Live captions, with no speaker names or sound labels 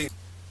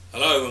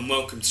Hello and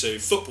welcome to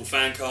Football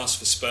FanCast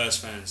for Spurs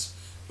fans.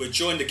 We're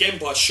joined again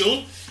by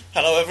Sean.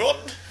 Hello everyone.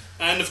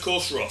 And of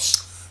course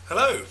Ross.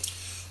 Hello.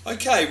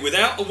 Okay,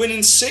 without a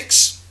winning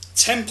 6,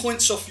 10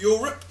 points off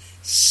Europe,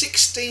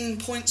 16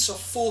 points off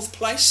 4th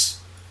place,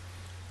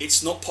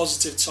 it's not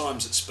positive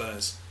times at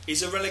Spurs.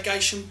 Is a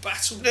relegation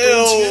battle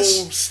daunting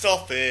us?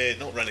 Stop it,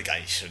 not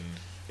relegation.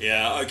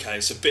 Yeah, okay,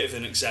 it's a bit of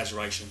an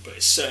exaggeration, but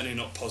it's certainly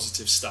not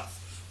positive stuff.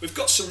 We've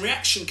got some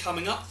reaction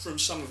coming up from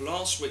some of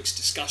last week's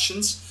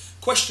discussions.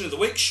 Question of the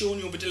week, Sean,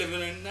 you'll be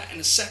delivering that in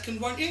a second,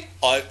 won't you?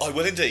 I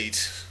will indeed.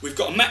 We've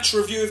got a match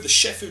review of the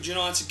Sheffield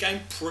United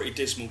game, pretty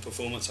dismal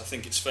performance, I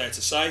think it's fair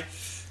to say.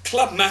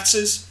 Club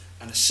matters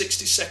and a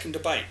 60-second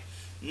debate.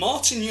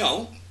 Martin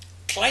Jol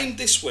claimed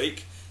this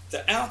week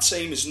that our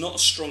team is not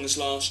as strong as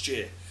last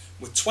year.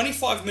 With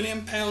 £25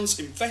 million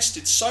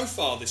invested so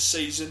far this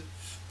season,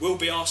 we'll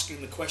be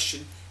asking the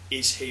question,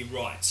 is he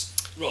right?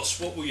 Ross,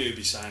 what will you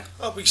be saying?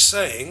 I'll be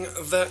saying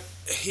that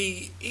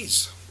he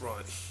is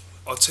right.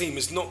 Our team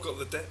has not got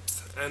the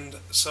depth and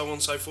so on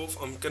and so forth.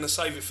 I'm going to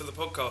save it for the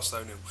podcast,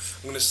 O'Neill.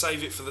 I'm going to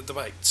save it for the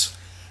debate.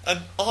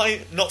 And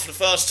I, not for the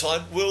first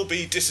time, will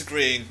be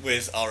disagreeing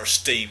with our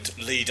esteemed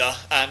leader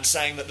and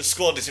saying that the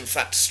squad is in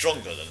fact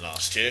stronger than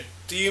last year.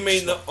 Do you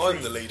mean that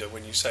I'm the leader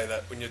when you say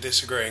that, when you're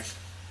disagreeing?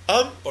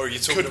 Or are you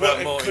talking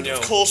about Martin Jol?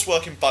 Could of course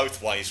work in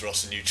both ways,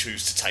 Ross, and you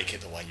choose to take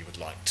it the way you would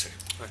like to.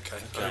 Okay,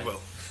 very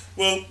well.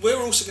 Well, we're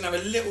also going to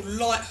have a little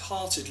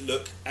light-hearted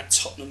look at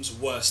Tottenham's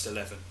worst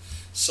 11.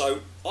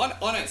 So I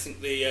don't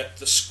think the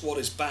squad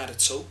is bad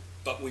at all,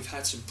 but we've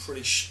had some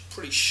pretty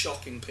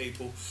shocking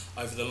people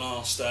over the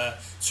last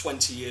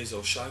 20 years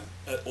or so,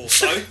 and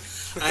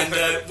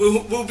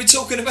we'll be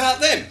talking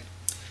about them.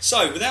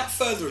 So without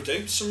further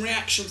ado, some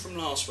reaction from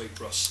last week,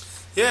 Ross.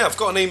 Yeah, I've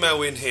got an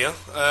email in here.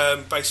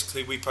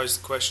 Basically, we posed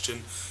the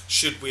question,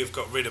 should we have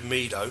got rid of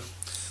Mido?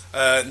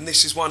 And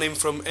this is one in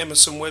from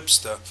Emerson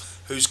Webster,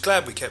 who's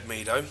glad we kept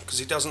Mido because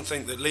he doesn't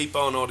think that Lee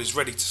Barnard is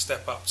ready to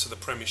step up to the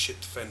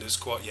Premiership defenders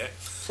quite yet.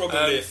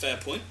 Probably a fair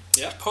point,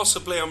 yeah.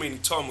 Possibly, I mean,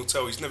 time will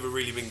tell. He's never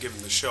really been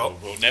given the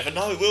shot. We'll never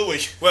know, will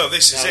we? Well,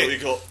 this is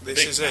it.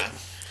 This is it.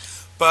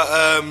 But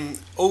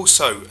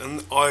also,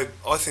 and I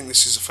think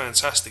this is a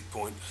fantastic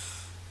point,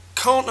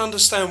 can't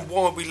understand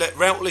why we let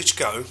Routledge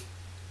go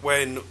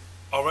when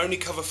our only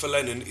cover for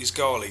Lennon is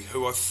Garley,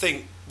 who I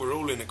think we're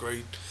all in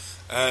agreed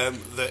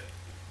that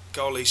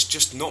Garley's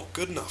just not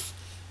good enough.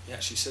 He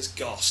actually says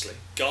ghastly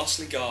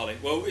Garley.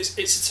 Well, it's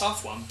a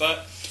tough one,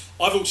 but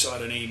I've also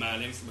had an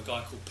email in from a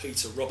guy called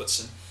Peter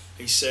Robertson.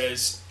 He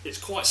says it's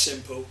quite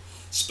simple.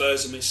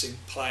 Spurs are missing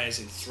players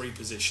in 3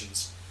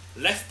 positions: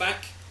 left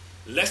back,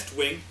 left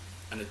wing,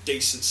 and a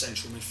decent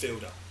central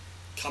midfielder.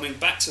 Coming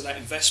back to that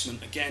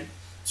investment again,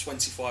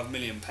 £25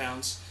 million.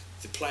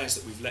 The players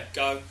that we've let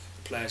go,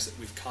 the players that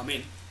we've come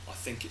in, I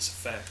think it's a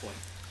fair point.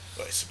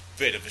 Well, it's a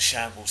bit of a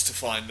shambles to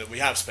find that we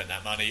have spent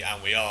that money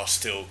and we are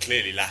still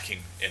clearly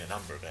lacking in a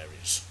number of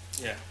areas.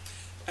 Yeah,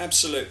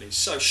 absolutely.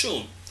 So,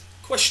 Sean,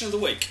 question of the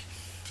week.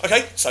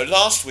 Okay, so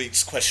last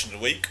week's question of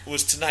the week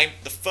was to name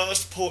the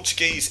first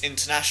Portuguese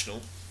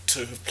international to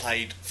have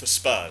played for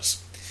Spurs.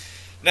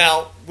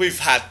 Now, we've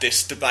had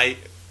this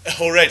debate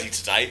already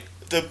today.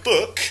 The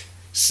book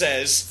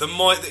says... The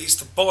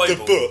Bible.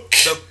 The book.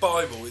 The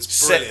Bible is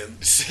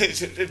brilliant.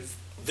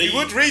 You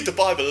would read the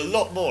Bible a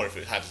lot more if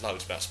it had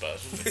loads about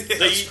Spurs. Yeah,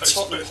 the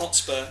Tottenham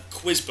Hotspur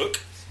quiz book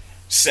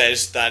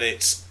says that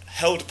it's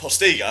Helder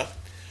Postiga,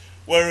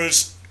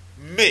 whereas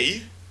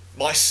I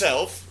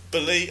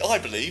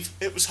believe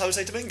it was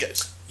Jose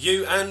Dominguez.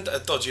 You and a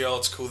dodgy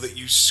article that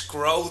you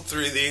scrolled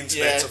through the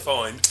internet to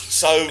find,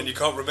 and you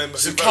can't remember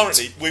who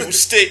currently, we will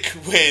stick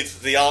with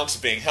the answer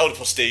being Helder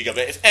Postiga,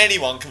 but if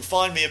anyone can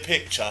find me a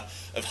picture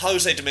of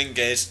Jose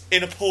Dominguez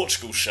in a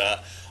Portugal shirt,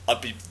 I'd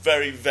be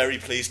very, very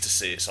pleased to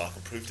see it so I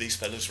can prove these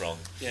fellas wrong.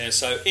 Yeah,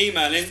 so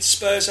email in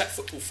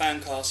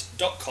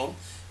spurs@footballfancast.com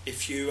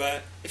if you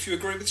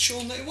agree with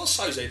Sean that it was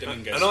Jose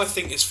Dominguez. And I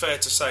think it's fair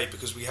to say,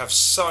 because we have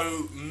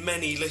so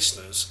many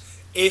listeners,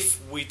 if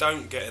we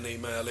don't get an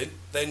email in,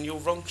 then you're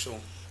wrong,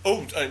 Sean.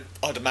 Oh,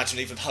 I'd imagine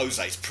even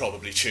Jose's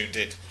probably tuned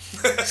in.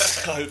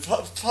 So,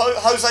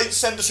 Jose,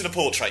 send us in a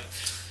portrait.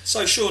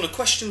 So, Sean, a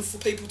question for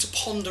people to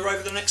ponder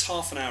over the next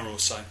half an hour or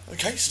so.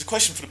 Okay, so the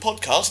question for the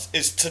podcast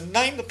is to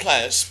name the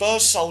players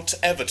Spurs sold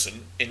to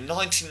Everton in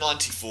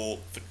 1994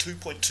 for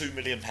 £2.2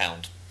 million.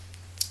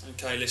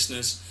 Okay,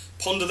 listeners,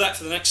 ponder that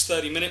for the next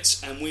 30 minutes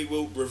and we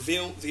will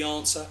reveal the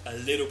answer a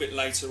little bit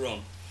later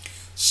on.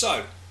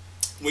 So,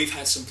 we've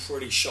had some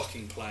pretty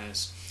shocking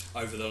players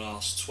over the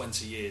last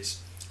 20 years.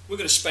 We're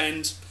going to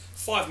spend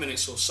 5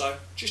 minutes or so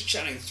just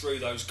chatting through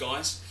those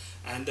guys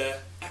and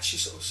actually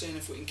sort of seeing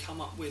if we can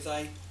come up with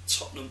a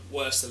Tottenham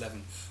worst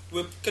 11.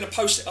 We're going to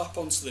post it up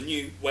onto the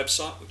new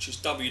website, which is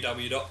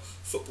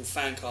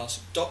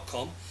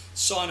www.footballfancast.com.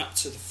 Sign up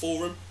to the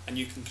forum and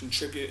you can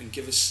contribute and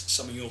give us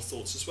some of your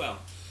thoughts as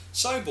well.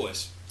 So,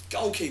 boys,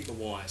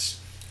 goalkeeper-wise,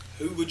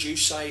 who would you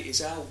say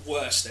is our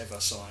worst ever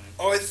signing?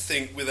 I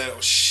think, without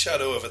a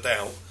shadow of a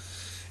doubt,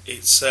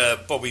 it's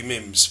Bobby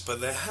Mims,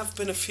 but there have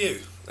been a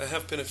few.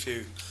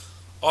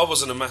 I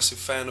wasn't a massive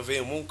fan of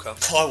Ian Walker.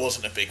 I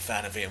wasn't a big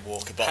fan of Ian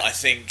Walker, but I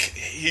think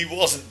he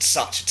wasn't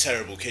such a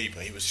terrible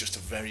keeper. He was just a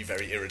very,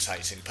 very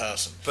irritating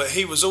person. But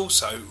he was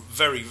also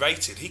very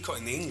rated. He got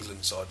in the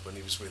England side when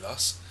he was with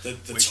us. The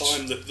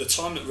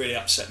time that really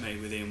upset me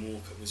with Ian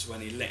Walker was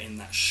when he let in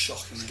that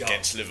shocking goal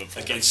against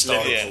Liverpool.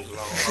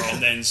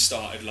 And then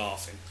started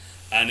laughing.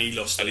 And he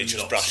lost. And he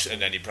just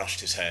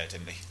brushed his hair,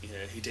 didn't he?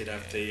 Yeah, he did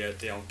have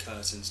the old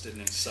curtains,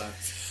 didn't he? So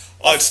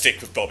I'd stick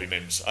with Bobby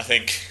Mims. I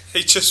think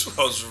he just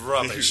was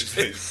rubbish.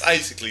 He was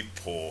basically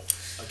poor.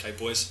 Okay,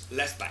 boys,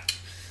 left back.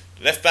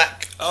 Left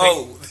back.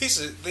 Oh, this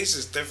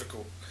is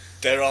difficult.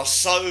 There are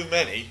so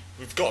many.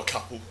 We've got a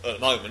couple at the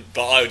moment,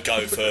 but I would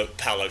go for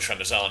Paolo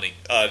Tramezzani.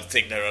 I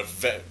think there are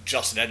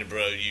Justin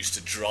Edinburgh used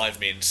to drive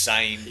me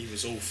insane. He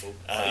was awful.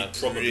 He'd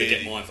probably really,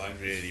 get my vote.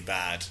 Really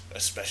bad,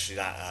 especially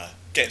that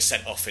getting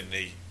sent off in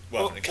the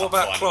What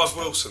about Clive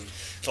Wilson?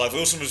 Clive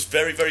Wilson was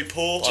very, very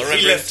poor.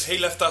 He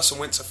left us and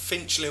went to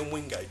Finchley and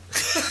Wingate.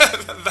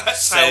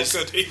 That's how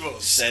good he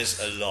was. Says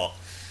a lot.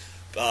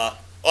 But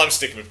I'm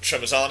sticking with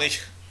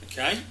Tramezzani.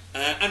 Okay,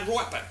 and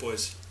right back,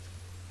 boys.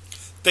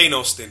 Dean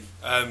Austin.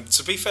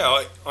 To be fair,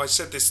 I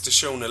said this to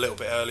Sean a little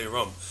bit earlier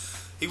on.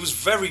 He was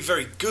very,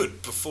 very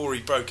good before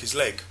he broke his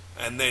leg,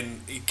 and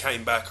then he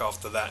came back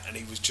after that, and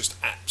he was just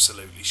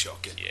absolutely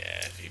shocking.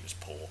 Yeah, he was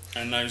poor.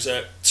 And those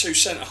two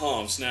centre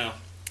halves now.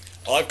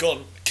 I've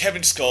gone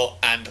Kevin Scott,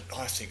 and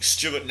I think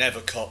Stuart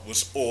Nethercott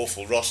was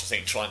awful. Ross, I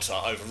think, trying to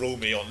overrule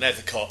me on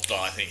Nethercott, but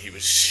I think he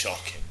was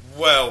shocking.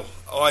 Well,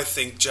 I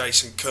think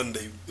Jason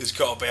Cundy has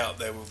got to be up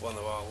there with one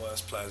of our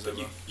worst players ever.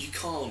 You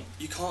can't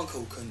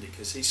call Cundy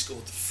because he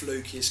scored the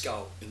flukiest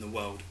goal in the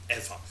world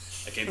ever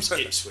against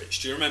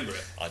Ipswich. Do you remember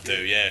it? I do,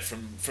 yeah.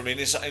 From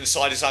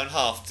inside his own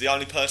half, the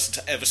only person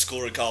to ever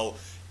score a goal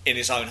in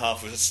his own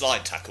half was a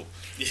slide tackle.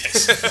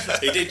 Yes,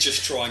 he did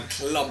just try and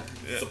clump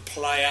the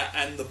player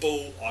and the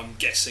ball, I'm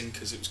guessing,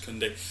 because it was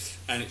Cundy,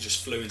 and it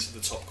just flew into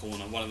the top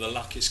corner. One of the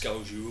luckiest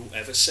goals you will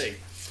ever see.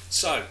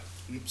 So,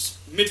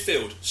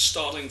 midfield,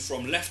 starting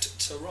from left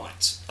to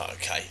right.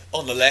 Okay,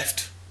 on the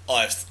left,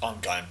 I'm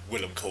going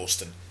Willem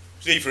Corsten.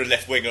 Either a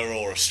left winger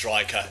or a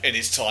striker. In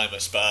his time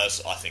at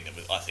Spurs, I think it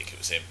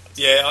was him.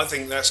 Yeah, I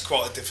think that's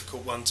quite a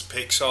difficult one to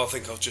pick, so I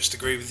think I'll just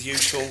agree with you,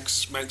 Sean,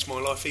 because it makes my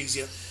life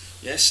easier.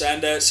 Yes,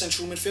 and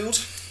central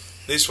midfield?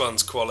 This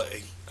one's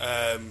quality.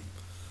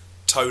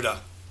 Toda. Are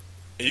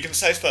you going to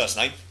say his first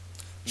name?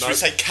 Should we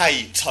say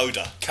K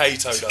Toda? K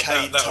Toda.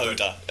 K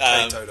Toda.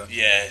 K Toda.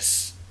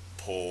 Yes,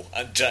 Paul.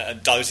 And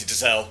Dozy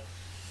Dazelle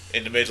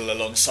in the middle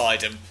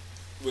alongside him.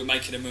 We're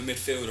making him a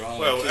midfielder,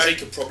 aren't we? Because he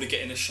could probably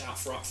get in a shout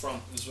for up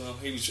front as well.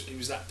 He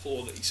was that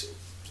poor that he sort of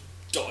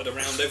dotted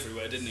around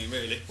everywhere, didn't he,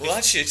 really? Well,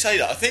 actually, I tell you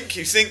that, I think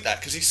you think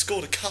that because he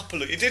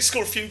did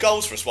score a few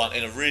goals for us once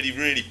in a really,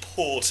 really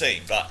poor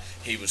team, but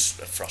he was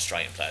a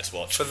frustrating player to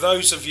watch. For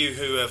those of you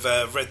who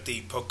have read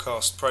the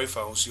podcast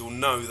profiles, you'll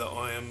know that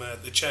I am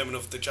the chairman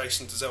of the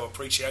Jason Dazelle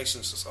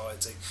Appreciation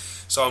Society.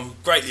 So I'm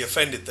greatly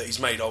offended that he's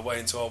made our way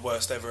into our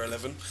worst ever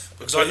 11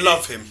 because I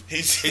love him.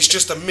 He's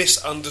just a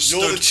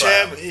misunderstood You're the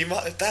chairman.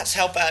 That's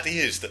how bad he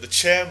is. That the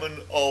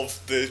chairman of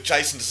the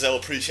Jason Dazelle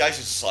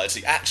Appreciation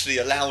Society actually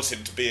allows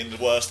him to be in the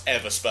worst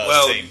ever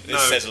Spurs team. It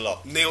says a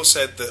lot. Neil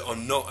said that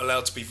I'm not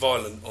allowed to be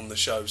violent on the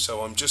show,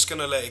 so I'm just going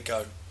to let it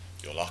go.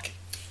 You're lucky.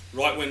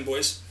 Right wing,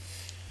 boys.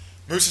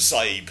 Musa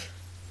Saib,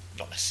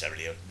 not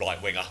necessarily a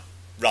right winger.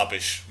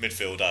 Rubbish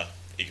midfielder.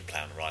 He can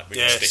play on the right. We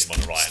can stick him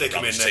on the right. Stick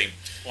him in there. Team.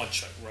 I'd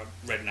chuck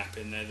Redknapp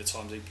in there the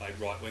times he played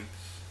right wing.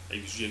 He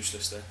was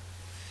useless there.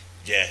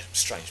 Yeah,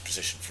 strange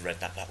position for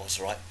Redknapp, that was,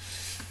 right.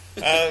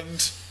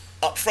 And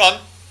up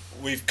front,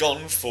 we've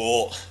gone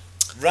for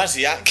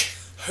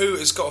Raziak, who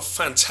has got a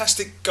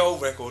fantastic goal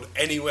record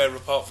anywhere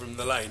apart from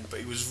the lane, but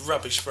he was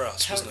rubbish for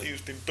us, wasn't he? He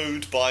was been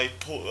booed by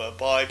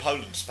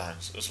Poland's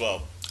fans as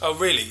well. Oh,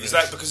 really? Is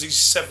that because he's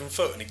 7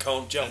 foot and he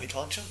can't jump? And he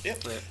can't jump,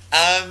 yep. Yeah.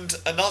 And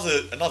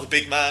another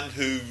big man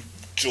who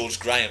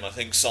George Graham, I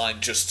think, signed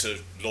just to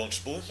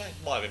launch the ball. It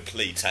might have been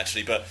Pleats,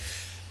 actually, but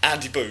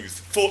Andy Booth.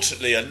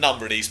 Fortunately, a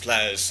number of these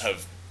players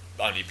have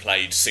only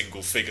played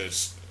single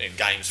figures in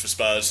games for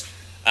Spurs,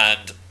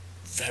 and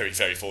very,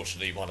 very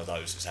fortunately, one of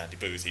those is Andy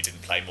Booth. He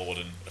didn't play more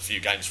than a few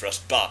games for us,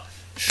 but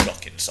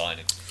shocking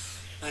signing.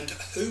 And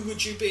who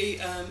would you be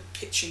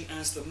pitching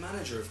as the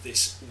manager of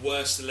this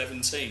worst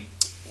 11 team?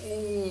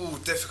 Ooh,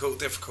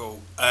 difficult.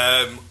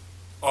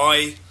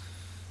 I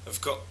have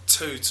got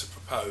two to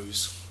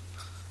propose.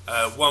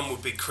 One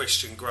would be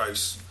Christian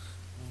Gross.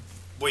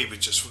 We were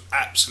just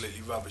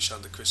absolutely rubbish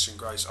under Christian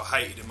Gross. I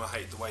hated him. I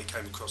hated the way he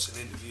came across in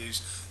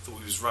interviews. Thought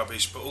he was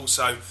rubbish. But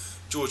also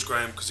George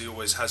Graham, because he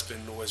always has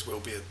been and always will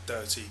be a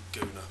dirty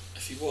gooner.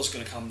 If he was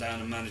going to come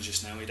down and manage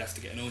us now, he'd have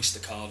to get an Oyster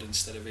card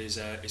instead of his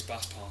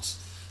bus pass.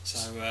 So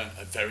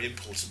a very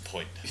important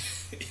point.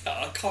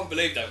 Yeah, I can't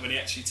believe that when he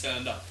actually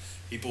turned up,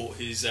 he bought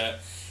his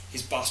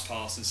bus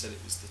pass and said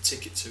it was the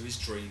ticket to his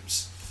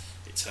dreams.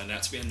 It turned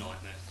out to be a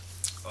nightmare.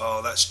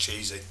 Oh, that's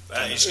cheesy.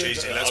 That is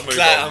cheesy.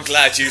 I'm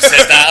glad you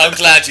said that. I'm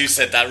glad you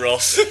said that,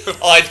 Ross.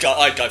 I'd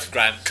go for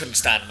Graham. Couldn't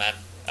stand the man,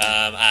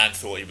 and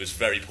thought he was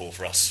very poor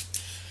for us.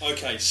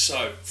 Okay,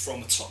 so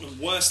from a Tottenham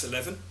worst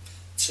 11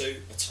 to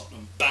a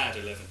Tottenham bad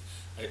 11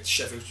 at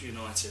Sheffield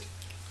United.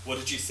 What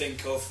did you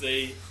think of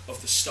the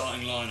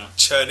starting lineup?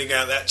 Churning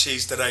out that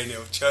cheese today,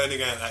 Neil.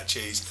 Churning out that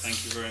cheese.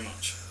 Thank you very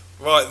much.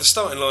 Right, the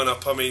starting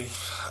lineup. I mean,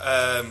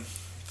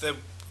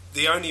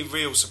 the only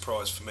real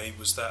surprise for me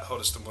was that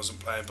Hoddesdon wasn't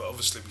playing, but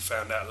obviously we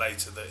found out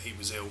later that he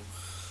was ill,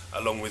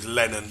 along with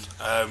Lennon.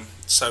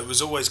 So it was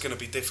always going to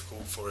be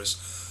difficult for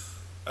us.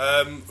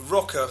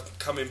 Rocker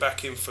coming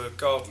back in for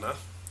Gardner.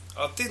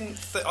 I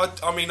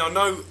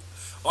know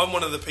I'm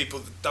one of the people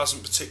that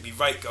doesn't particularly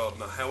rate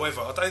Gardner.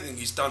 However, I don't think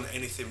he's done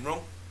anything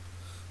wrong.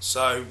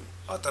 So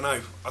I don't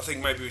know. I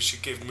think maybe we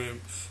should giving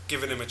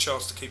him a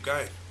chance to keep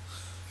going.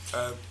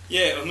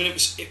 Yeah, I mean it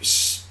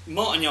was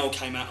Martin Yole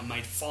came out and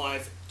made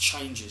 5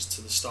 changes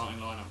to the starting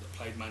lineup that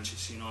played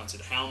Manchester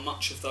United. How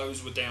much of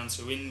those were down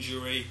to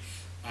injury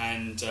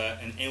and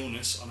an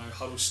illness? I know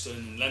Huddleston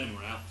and Lennon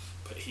were out,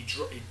 but he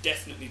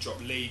definitely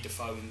dropped Lee,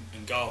 Defoe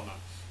and Gardner.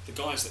 The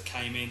guys that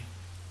came in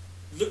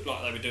looked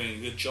like they were doing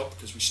a good job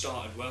because we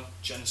started well.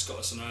 Jennings got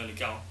us an early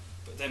goal,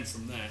 but then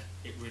from there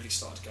it really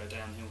started to go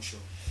downhill, Sean.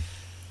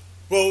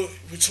 Well,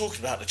 we're talking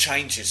about the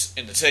changes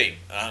in the team.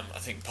 I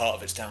think part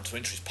of it's down to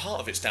injuries, part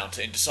of it's down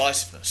to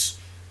indecisiveness.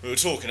 We were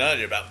talking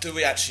earlier about, do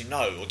we actually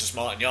know, or does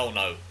Martin Yole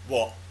know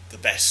what the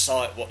best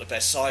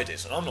side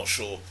is? And I'm not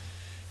sure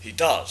he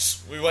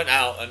does. We went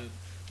out and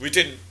we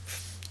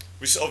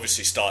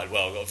obviously started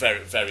well, got a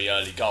very, very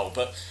early goal,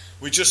 but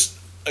we just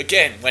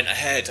again went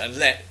ahead and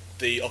let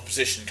the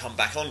opposition come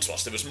back onto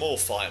us. There was more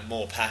fight and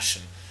more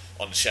passion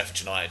on the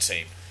Sheffield United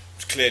team.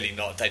 It's clearly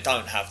not, they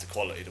don't have the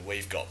quality that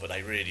we've got, but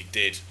they really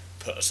did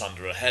put us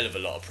under a hell of a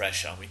lot of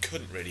pressure and we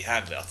couldn't really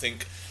handle it. I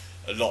think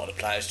a lot of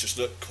the players just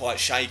looked quite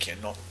shaky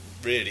and not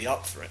really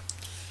up for it.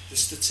 The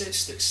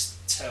statistics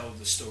tell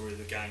the story of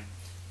the game.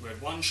 We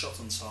had 1 shot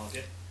on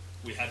target,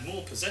 we had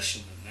more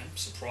possession than them,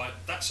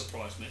 that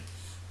surprised me,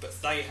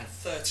 but they had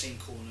 13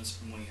 corners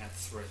and we had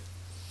 3.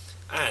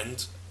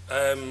 And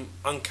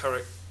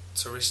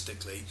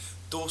uncharacteristically,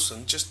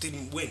 Dawson just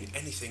didn't win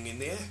anything in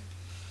the air.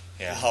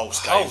 Yeah,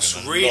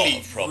 Hulse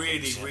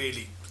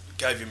really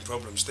gave him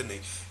problems, didn't he?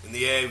 In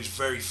the air, he was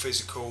very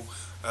physical.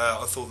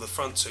 I thought the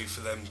front 2 for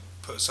them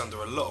put us under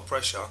a lot of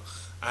pressure.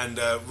 And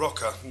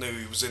Rocker knew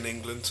he was in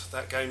England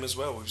that game as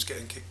well. He was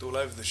getting kicked all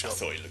over the shop. I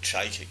thought he looked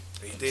shaky.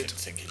 He did. I didn't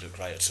think he looked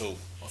great at all.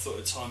 I thought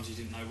at times he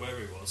didn't know where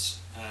he was.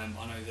 I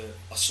know that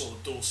I saw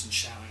Dawson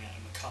shouting at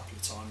him a couple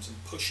of times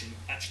and pushing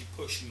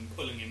and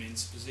pulling him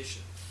into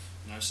position.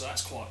 So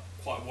that's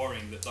quite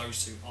worrying that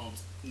those two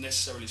aren't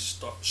necessarily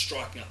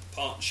striking up a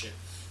partnership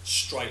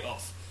straight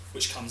off,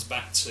 which comes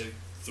back to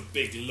the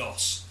big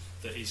loss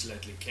that is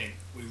Ledley King.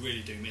 We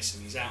really do miss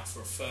him. He's out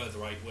for a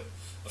further 8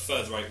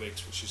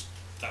 weeks,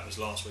 that was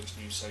last week's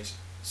news. So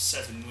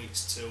 7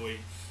 weeks till he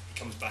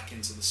comes back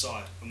into the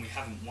side, and we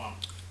haven't won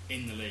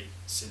in the league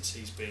since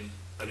he's been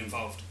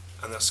involved.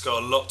 And that's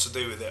got a lot to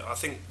do with it. I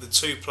think the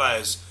 2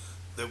 players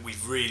that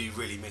we've really,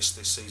 really missed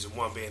this season,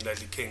 one being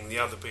Ledley King, the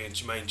other being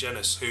Jermaine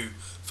Jennings, who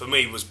for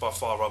me was by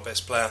far our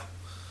best player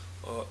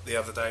the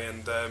other day.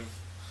 And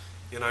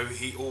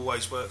he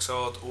always works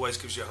hard, always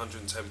gives you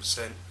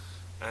 110%,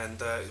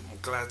 and I'm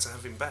glad to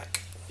have him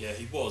back. Yeah,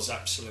 he was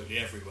absolutely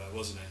everywhere,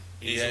 wasn't he?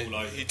 All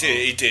over. He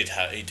did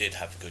have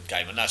a good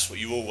game, and that's what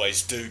you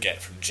always do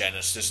get from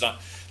Jennings.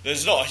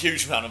 There's not a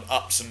huge amount of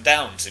ups and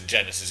downs in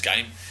Jennings'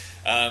 game,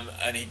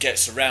 and he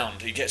gets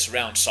around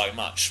so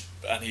much,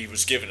 and he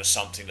was giving us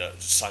something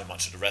that so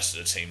much of the rest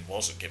of the team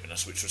wasn't giving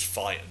us, which was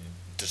fight and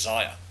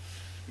desire.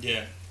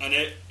 Yeah, and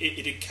it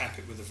did cap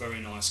it with a very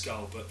nice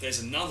goal. But there's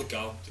another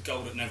goal, the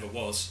goal that never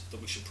was, that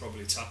we should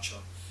probably touch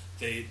on.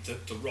 The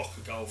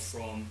Rocker goal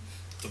from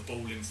the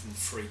ball in from the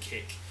free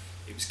kick.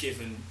 It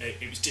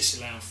was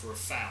disallowed for a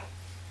foul.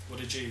 What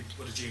did you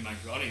make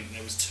of it? I didn't think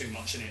there was too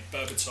much in it.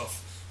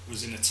 Berbatov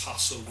was in a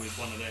tussle with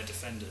one of their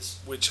defenders.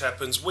 Which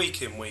happens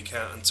week in, week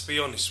out, and to be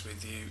honest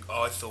with you,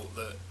 I thought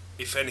that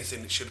if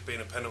anything it should have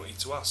been a penalty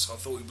to us. I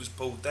thought it was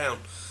pulled down.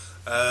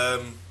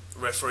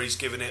 Referees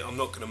giving it, I'm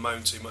not going to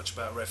moan too much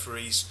about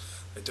referees,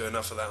 they do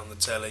enough of that on the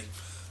telly.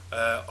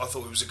 I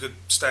thought it was a good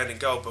standing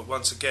goal, but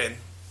once again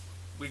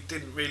we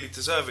didn't really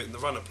deserve it in the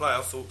run of play.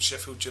 I thought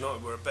Sheffield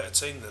United were a better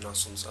team than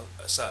us on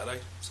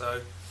Saturday,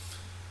 so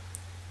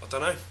I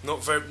don't know,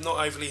 not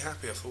overly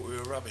happy. I thought we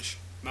were rubbish.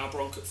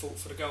 Malbronk at fault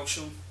for the goal,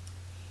 Sean?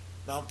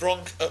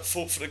 Malbronk at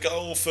fault for the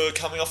goal for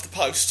coming off the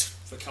post?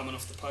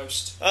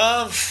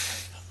 I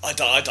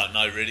don't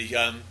know really.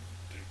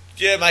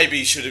 Yeah, maybe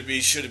he should have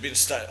been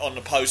on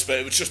the post, but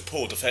it was just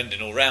poor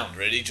defending all round.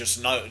 Really,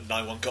 just no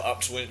one got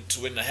up to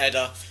win the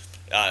header.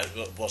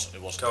 It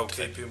wasn't.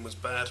 Goalkeeping was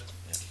bad.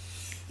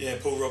 Yeah,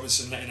 Paul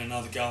Robinson letting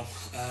another goal.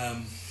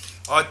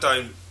 I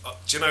don't.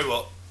 Do you know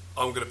what?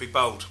 I'm going to be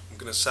bold. I'm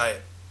going to say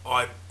it.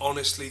 I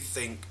honestly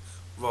think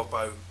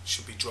Robbo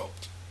should be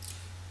dropped.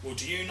 Well,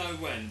 do you know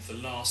when the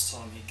last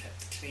time he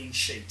kept a clean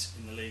sheet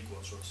in the league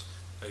was, Ross?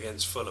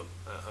 Against Fulham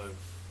at home.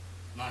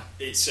 No,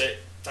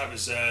 that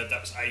was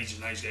ages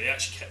and ages ago. He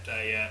actually kept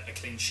a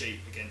clean sheet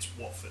against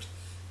Watford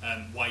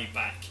way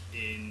back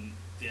in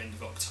the end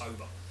of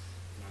October.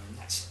 And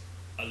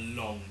a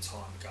long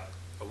time ago.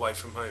 Away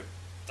from home.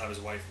 That was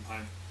away from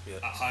home. Yeah.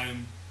 At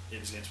home, it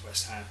was against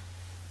West Ham,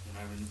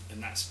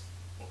 and that's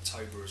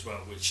October as well,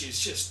 which is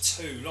just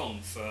too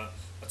long for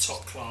a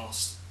top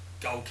class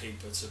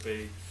goalkeeper to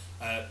be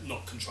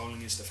not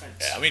controlling his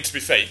defence. Yeah, I mean, to be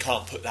fair, you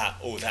can't put that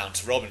all down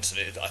to Robinson.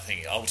 I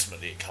think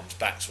ultimately it comes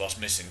back to us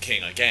missing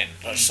King again.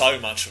 So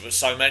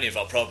many of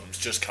our problems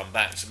just come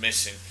back to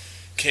missing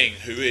King,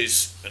 who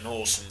is an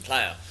awesome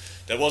player.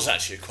 There was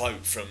actually a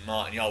quote from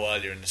Martin Yole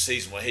earlier in the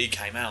season where he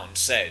came out and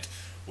said,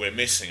 "We're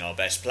missing our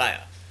best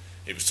player."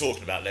 He was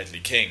talking about Ledley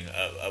King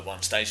at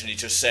one stage, and he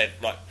just said,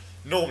 like,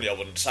 normally I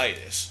wouldn't say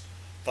this,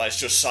 but it's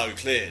just so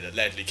clear that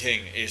Ledley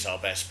King is our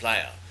best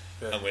player,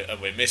 and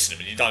we're missing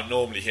him. And you don't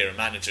normally hear a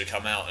manager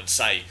come out and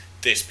say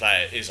this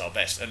player is our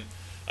best, and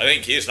I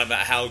think he is. No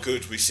matter how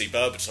good we see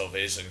Berbatov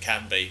is and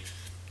can be,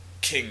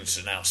 King's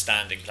an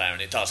outstanding player,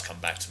 and it does come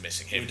back to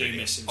missing him. We do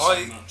miss him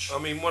so much. I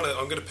mean,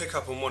 I'm going to pick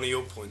up on one of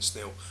your points,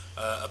 Neil,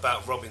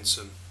 about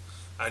Robinson,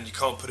 and you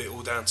can't put it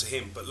all down to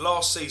him. But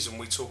last season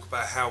we talk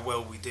about how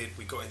well we did.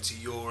 We got into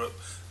Europe,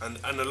 and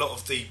a lot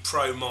of the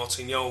pro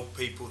Martin Yole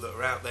people that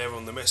are out there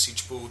on the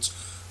message boards,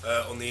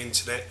 on the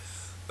internet,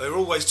 they're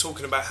always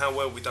talking about how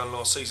well we done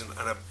last season.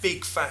 And a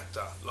big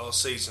factor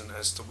last season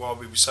as to why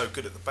we were so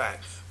good at the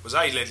back was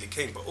Ledley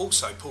King, but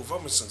also Paul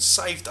Robinson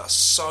saved us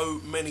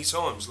so many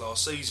times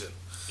last season.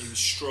 He was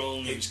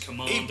strong, he was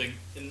commanding.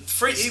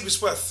 He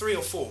was worth 3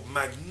 or 4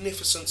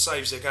 magnificent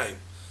saves a game,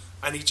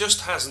 and he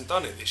just hasn't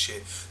done it this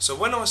year. So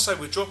when I say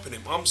we're dropping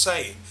him, I'm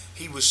saying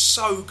he was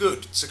so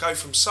good. To go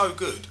from so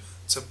good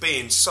to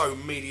being so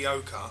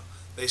mediocre,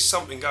 there's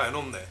something going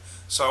on there.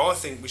 So I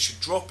think we should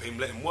drop him,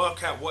 let him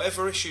work out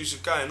whatever issues are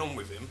going on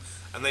with him,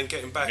 and then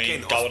get him back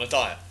in. Go on a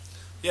diet?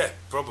 Yeah,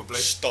 probably.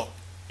 Stop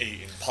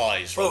eating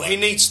pies. Well, he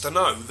needs to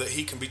know that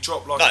he can be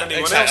dropped like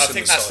anyone else. I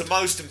think that's the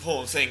most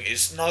important thing,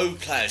 is no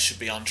player should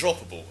be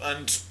undroppable.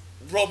 And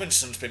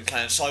Robinson's been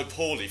playing so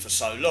poorly for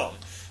so long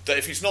that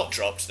if he's not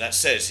dropped, that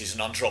says he's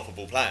an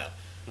undroppable player.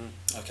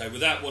 Okay,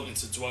 without wanting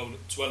to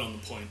dwell on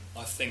the point,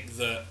 I think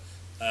that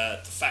the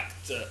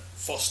fact that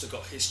Foster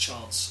got his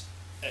chance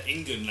at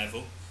England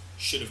level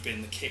should have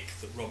been the kick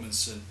that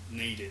Robinson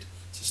needed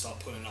to start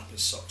pulling up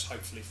his socks,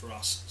 hopefully for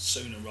us,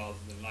 sooner rather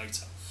than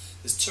later.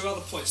 There's 2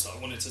 other points that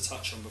I wanted to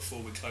touch on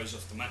before we close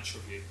off the match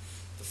review.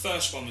 The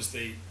first one was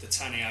the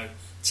Taneo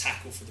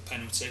tackle for the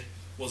penalty.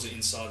 Was it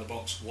inside the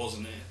box?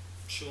 Wasn't it?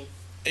 Sean?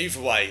 Either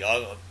way,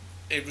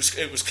 it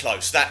was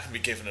close. That can be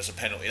given as a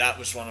penalty. That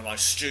was one of the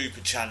most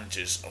stupid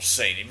challenges I've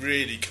seen. He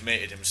really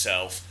committed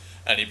himself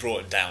and he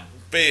brought him down.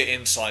 Be it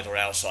inside or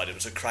outside, it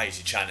was a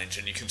crazy challenge,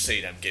 and you can see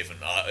them given.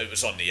 It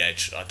was on the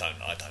edge. I don't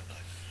know.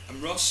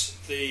 And Ross,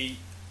 the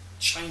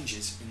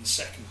changes in the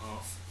second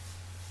half,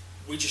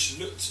 we just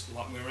looked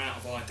like we were out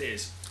of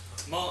ideas.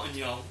 Martin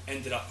Yole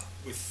ended up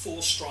with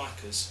 4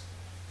 strikers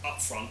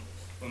up front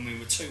when we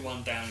were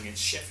 2-1 down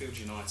against Sheffield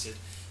United,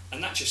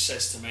 and that just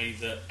says to me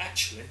that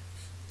actually,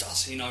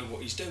 does he know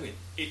what he's doing?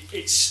 It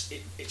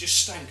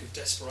just stank of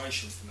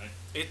desperation for me.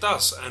 It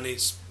does, and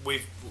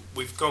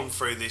we've gone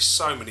through this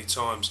so many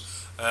times.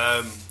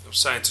 I was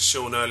saying to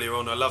Sean earlier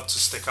on, I love to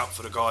stick up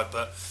for the guy,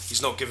 but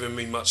he's not giving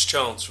me much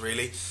chance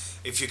really.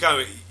 If you've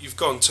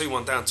gone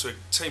 2-1 down to a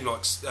team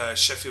like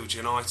Sheffield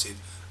United,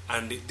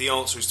 and the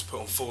answer is to put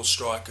on 4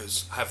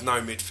 strikers, have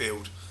no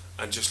midfield,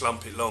 and just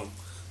lump it long,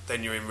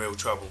 then you're in real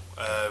trouble.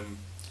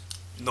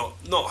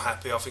 Not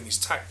happy. I think he's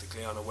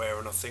tactically unaware,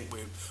 and I think we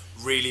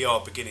really are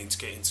beginning to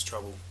get into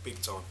trouble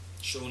big time.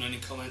 Sean, any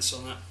comments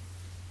on that?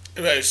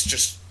 Well, it's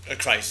just a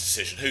crazy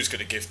decision. Who's going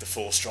to give the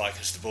 4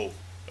 strikers the ball?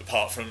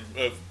 Apart from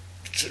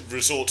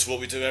resort to what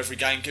we do every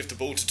game, give the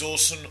ball to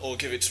Dawson or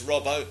give it to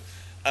Robbo,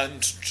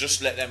 and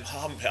just let them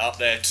hump it up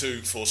there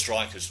to 4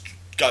 strikers.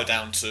 Go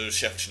down to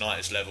Sheffield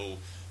United's level,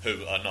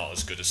 who are not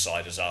as good a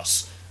side as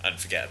us, and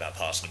forget about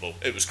passing the ball.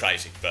 It was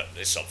crazy, but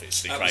it's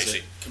obviously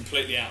crazy.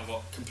 Completely out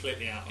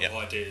of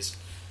ideas,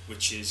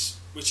 which is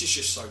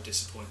just so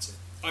disappointing.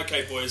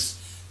 Okay, boys,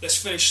 let's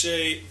finish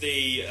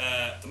the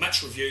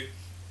match review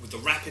with the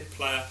rapid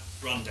player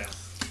rundown.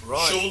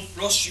 Right. Sean,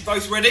 Ross, you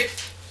both ready?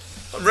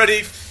 I'm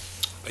ready.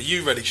 Are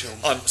you ready, Sean?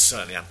 I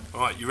certainly am.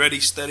 Alright, you ready?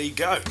 Steady,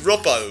 go.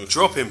 Robbo.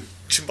 Drop him.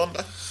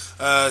 Chimbonda.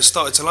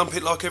 Started to lump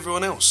it like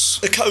everyone else.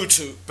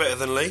 Ikotu. Better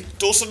than Lee.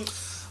 Dawson.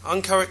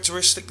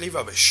 Uncharacteristically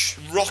rubbish.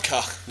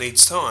 Rocker.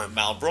 Needs time.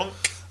 Malbronk.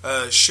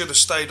 Should have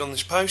stayed on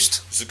this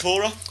post.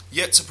 Zakora.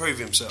 Yet to prove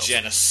himself.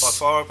 Genis. By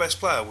far our best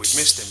player. We've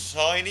missed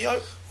him.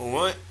 Tainio.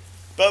 Alright.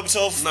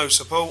 Berbatov. No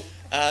support.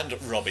 And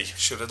Robbie.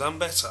 Should have done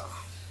better.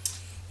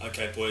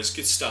 Okay, boys,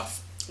 good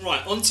stuff.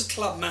 Right, on to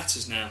club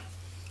matters now.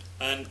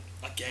 And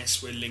I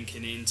guess we're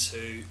linking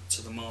into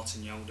the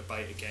Martin Yole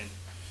debate again.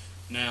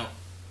 Now,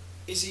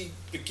 is he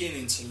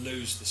beginning to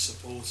lose the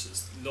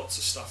supporters? Lots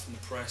of stuff in the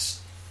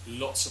press,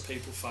 lots of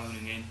people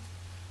phoning in.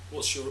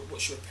 What's your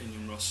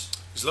opinion, Ross?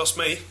 He's lost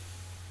me.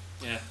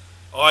 Yeah.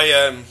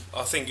 I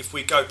think if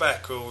we go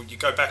back, or you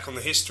go back on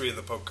the history of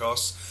the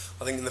podcast,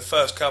 I think in the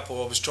first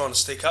couple I was trying to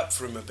stick up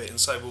for him a bit and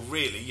say, well,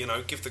 really,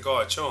 give the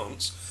guy a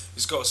chance.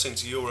 He's got us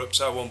into Europe,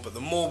 so on. But the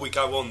more we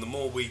go on, the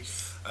more we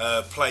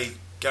play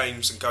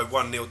games and go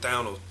 1-0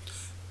 down or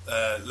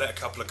let a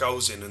couple of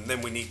goals in, and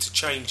then we need to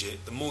change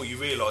it, the more you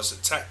realise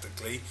that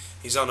tactically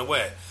he's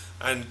unaware.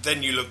 And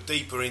then you look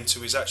deeper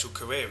into his actual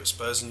career at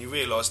Spurs and you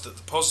realise that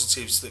the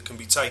positives that can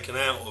be taken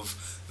out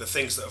of the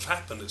things that have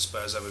happened at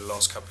Spurs over the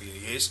last couple of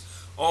years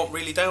aren't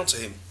really down to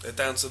him. They're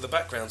down to the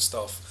background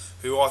staff,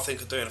 who I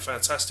think are doing a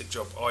fantastic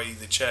job, i.e.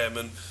 the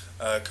chairman,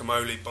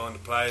 Kamoli buying the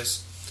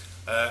players.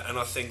 And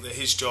I think that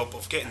his job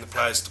of getting the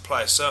players to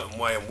play a certain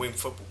way and win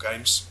football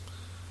games,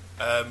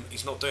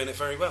 he's not doing it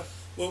very well.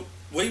 Well,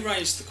 we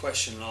raised the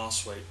question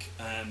last week,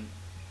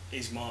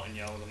 is Martin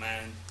Jol the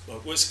man? Well,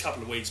 it was a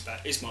couple of weeks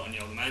back. Is Martin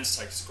Jol the man to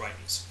take us to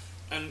greatness?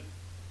 And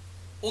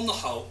on the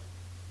whole,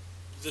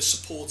 the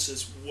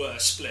supporters were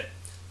split.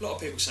 A lot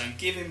of people saying,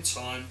 give him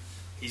time.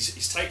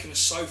 He's taken us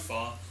so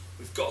far.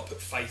 We've got to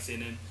put faith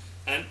in him.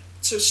 And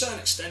to a certain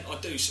extent, I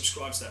do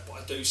subscribe to that, but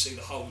I do see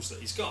the holes that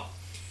he's got.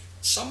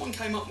 Someone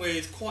came up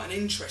with quite an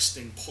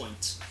interesting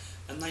point,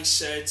 and they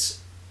said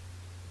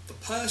the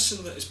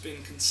person that has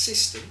been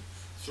consistent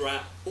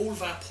throughout all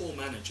of our poor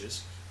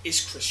managers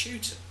is Chris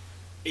Hughton.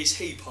 Is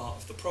he part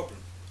of the problem?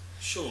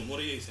 Sean, what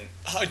do you think?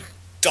 I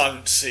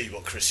don't see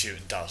what Chris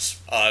Hughton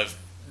does. I've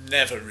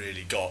never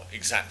really got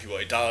exactly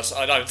what he does.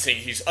 I don't think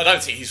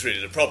he's really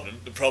the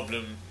problem. The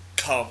problem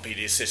can't be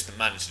the assistant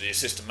manager. The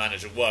assistant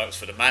manager works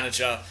for the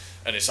manager,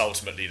 and it's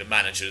ultimately the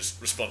manager's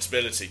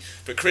responsibility.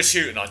 But Chris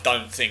Hughton, I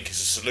don't think,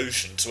 is a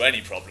solution to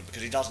any problem,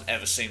 because he doesn't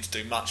ever seem to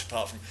do much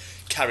apart from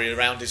carry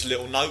around his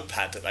little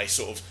notepad that they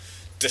sort of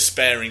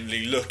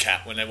despairingly look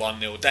at when they're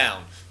 1-0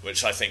 down,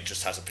 which I think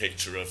just has a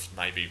picture of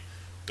maybe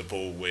the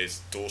ball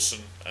with Dawson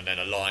and then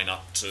a line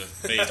up to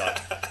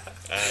Mido.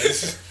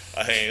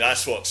 I think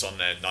that's what's on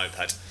their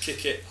notepad.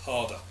 Kick it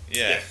harder.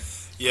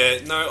 Yeah,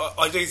 no,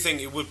 I do think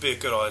it would be a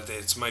good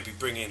idea to maybe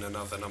bring in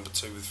another number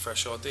 2 with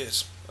fresh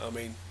ideas. I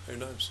mean, who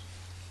knows?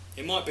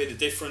 It might be the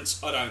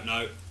difference, I don't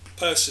know.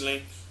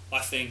 Personally, I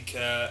think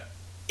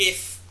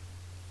if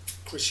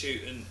Chris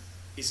Hughton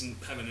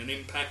isn't having an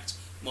impact,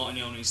 Martin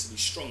Jol needs to be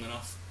strong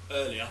enough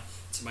earlier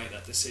to make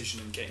that decision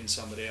and get in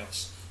somebody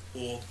else.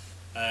 Or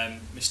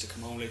Mr.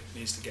 Kamoli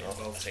needs to get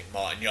involved. I think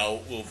Martin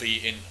Jol will be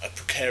in a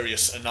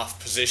precarious enough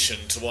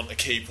position to want to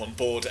keep on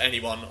board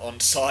anyone on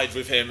side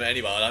with him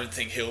anyway. I don't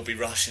think he'll be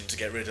rushing to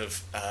get rid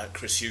of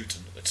Chris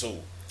Hughton at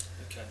all.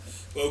 Okay.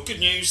 Well, good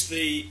news.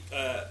 The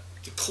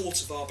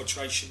Court of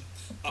Arbitration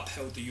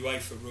upheld the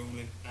UEFA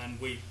ruling, and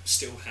we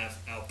still have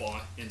our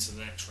bye into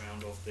the next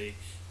round of the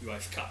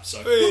UEFA Cup. So,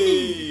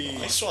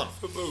 nice one.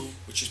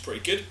 Which is pretty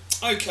good.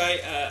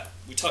 Okay,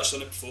 we touched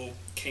on it before.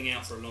 King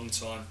out for a long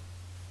time.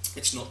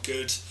 It's not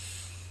good.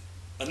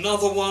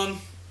 Another one,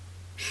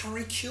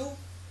 Harry Kewell.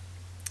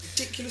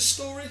 Ridiculous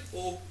story,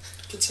 or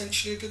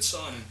potentially a good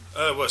signing?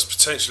 Well, it's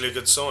potentially a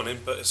good signing,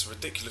 but it's a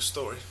ridiculous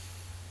story.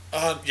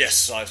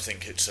 Yes, I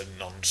think it's a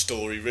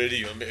non-story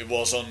really. It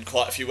was on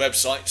quite a few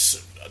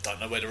websites. I don't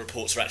know where the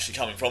reports are actually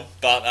coming from,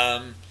 but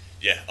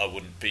yeah, I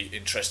wouldn't be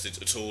interested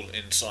at all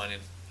in signing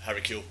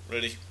Harry Kewell,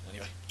 really,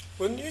 anyway.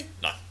 Wouldn't you?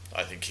 No,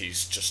 I think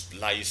he's just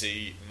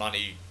lazy,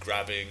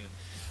 money-grabbing,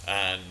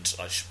 and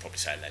I should probably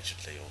say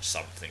allegedly or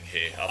something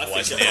here,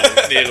 otherwise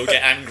Neil will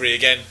get angry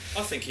again.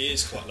 I think he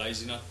is quite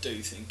lazy, and I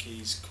do think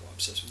he's quite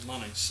obsessed with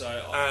money.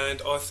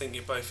 And I think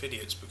you're both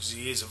idiots, because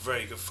he is a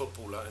very good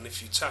footballer, and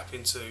if you tap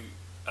into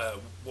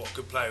what a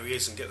good player he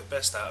is and get the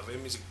best out of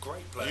him, he's a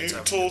great player. Are you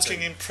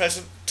talking in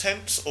present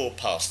tense or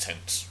past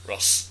tense,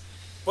 Ross?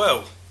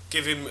 Well,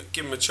 give him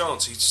a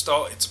chance. He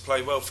started to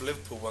play well for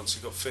Liverpool once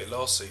he got fit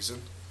last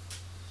season.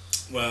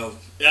 Well,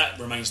 that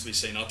remains to be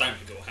seen. I don't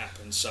think it will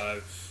happen, so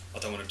I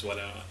don't want to dwell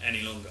on it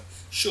any longer.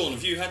 Sean,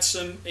 have you had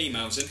some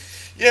emails in?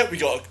 Yeah, we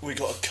got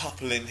a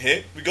couple in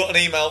here. We got an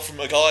email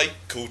from a guy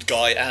called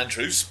Guy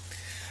Andrews.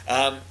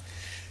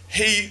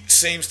 He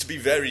seems to be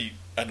very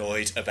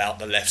annoyed about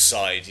the left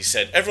side. He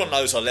said, everyone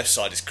knows our left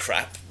side is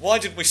crap. Why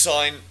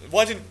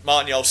didn't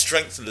Martin Jol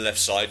strengthen the left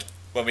side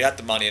when we had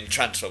the money in the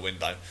transfer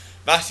window?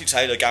 Matthew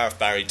Taylor, Gareth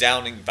Barry,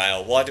 Downing,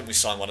 Bale, why didn't we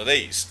sign one of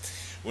these?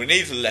 We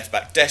needed a left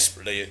back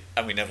desperately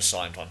and we never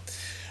signed one.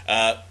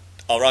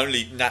 Our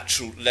only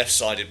natural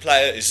left-sided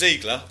player is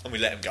Ziegler, and we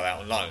let him go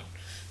out on loan.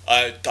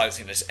 I don't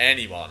think there's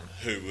anyone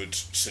who would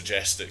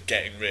suggest that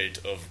getting rid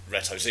of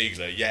Reto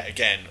Ziegler yet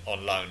again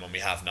on loan when we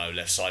have no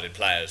left-sided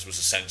players was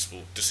a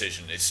sensible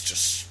decision. It's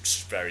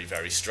just very,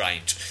 very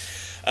strange.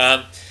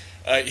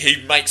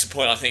 He makes a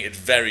point I think it's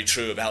very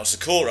true about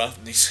Zakora,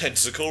 and he said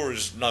Zakora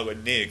is nowhere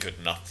near good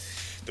enough.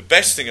 The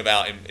best thing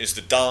about him is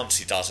the dance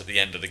he does at the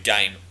end of the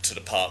game to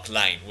the Park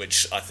Lane,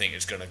 which I think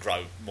is going to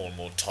grow more and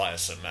more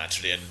tiresome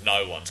actually, and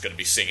no one's going to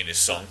be singing his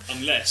song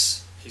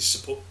unless his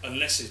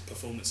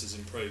performances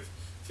improve.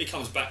 If he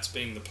comes back to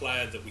being the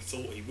player that we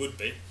thought he would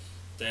be,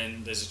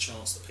 then there's a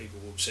chance that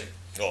people will sing.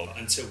 But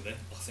until then,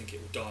 I think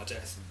it will die a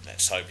death.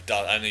 Let's hope he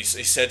does. And he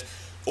said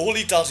all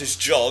he does is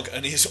jog,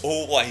 and he's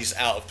always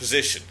out of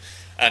position.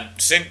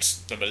 And since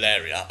the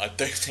malaria, I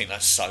don't think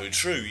that's so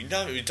true. You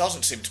know, he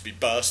doesn't seem to be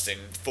bursting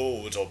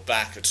forward or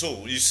back at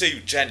all. You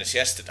see Jennings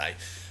yesterday,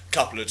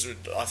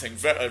 I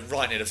think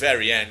right near the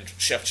very end,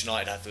 Sheffield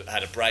United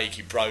had a break,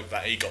 he broke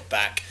that, he got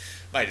back,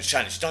 made a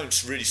challenge. You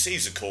don't really see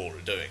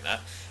Zakora doing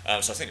that,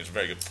 so I think it's a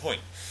very good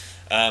point.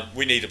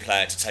 We need a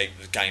player to take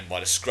the game by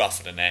the scruff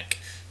of the neck,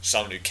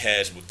 someone who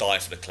cares and will die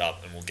for the club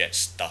and will get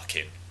stuck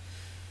in.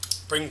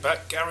 Bring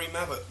back Gary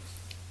Mabbott.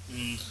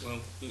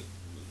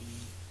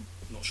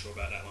 Not sure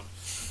about that one.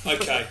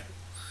 Okay,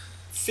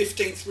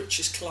 15th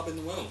richest club in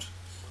the world,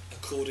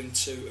 according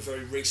to a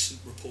very recent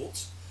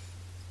report.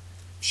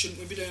 Shouldn't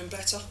we be doing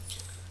better?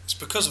 It's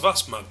because of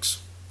us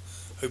mugs,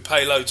 who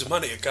pay loads of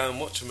money to go and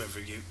watch them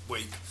every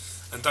week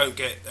and don't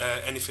get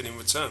anything in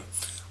return.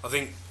 I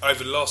think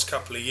over the last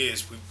couple of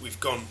years we've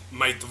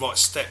made the right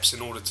steps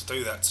in order to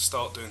do that, to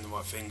start doing the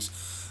right things.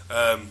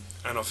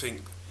 And I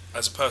think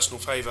as a personal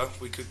favour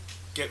we could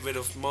get rid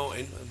of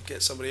Martin and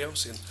get somebody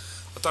else in.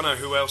 I don't know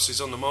who else is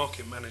on the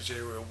market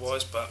managerial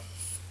wise, but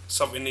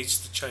something needs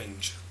to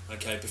change.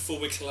 Okay, before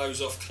we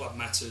close off Club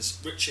Matters,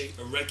 Richie,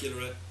 a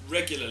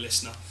regular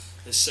listener,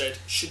 has said,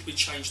 should we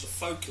change the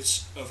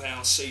focus of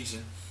our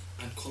season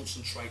and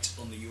concentrate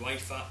on the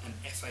UEFA and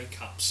FA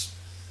Cups?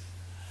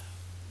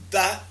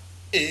 That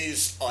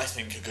is, I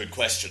think, a good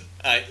question.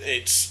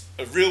 It's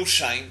a real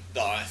shame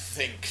that I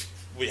think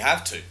we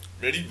have to.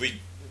 Really,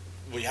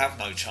 we have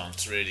no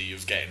chance, really,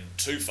 of getting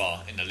too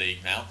far in the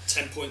league now.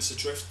 10 points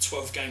adrift,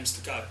 12 games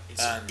to go.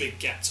 It's a big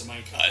gap to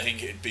make up. I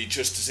think it'd be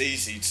just as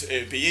easy.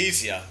 It'd be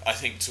easier, I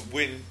think, to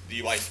win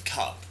the UEFA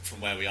Cup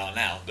from where we are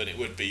now than it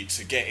would be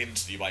to get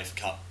into the UEFA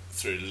Cup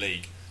through the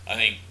league. I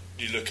think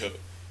you look at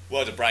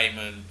Werder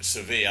Bremen,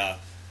 Sevilla,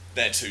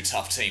 they're two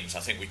tough teams.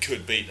 I think we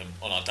could beat them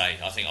on our day.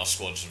 I think our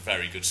squad's a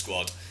very good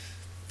squad,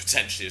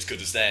 potentially as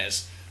good as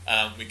theirs.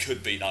 We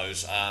could beat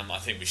those. I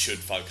think we should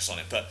focus on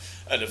it. But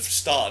at the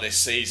start of this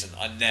season,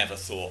 I never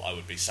thought I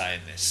would be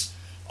saying this.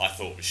 I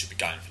thought we should be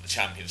going for the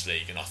Champions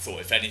League, and I thought,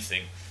 if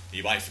anything,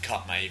 the UEFA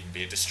Cup may even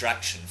be a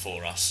distraction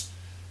for us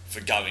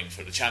for going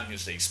for the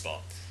Champions League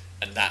spot.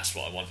 And that's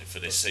what I wanted for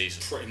this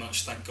season. Pretty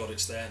much, thank God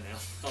it's there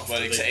now.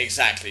 Well,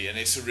 exactly, and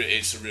it's a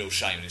real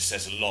shame, and it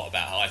says a lot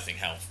about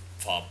how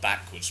far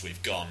backwards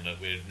we've gone, that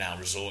we're now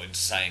resorting to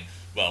saying,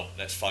 well,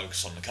 let's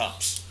focus on the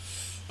cups.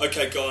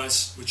 Okay,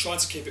 guys, we tried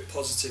to keep it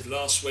positive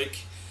last week,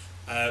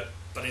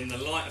 but in the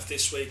light of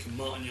this week and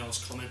Martin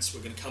Yarl's comments,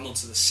 we're going to come on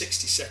to the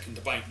 60-second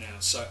debate now.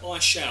 So I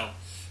shall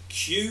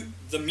cue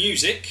the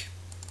music,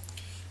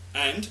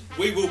 and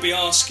we will be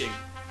asking.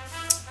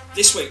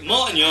 This week,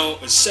 Martin Yarl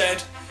has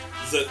said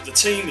that the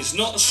team is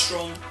not as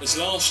strong as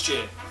last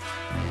year.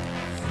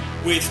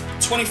 With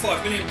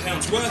 £25 million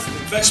worth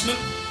of investment,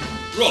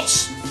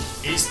 Ross,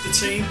 is the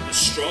team as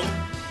strong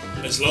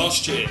as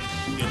last year?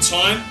 Your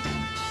time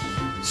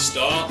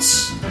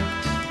starts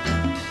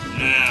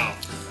now.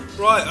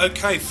 Right,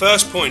 okay,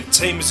 first point,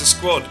 team as a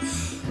squad.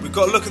 We've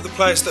got to look at the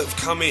players that have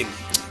come in.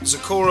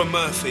 Zakora,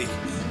 Murphy,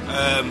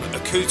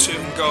 Akutu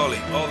and Gali.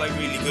 Are they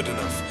really good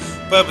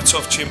enough?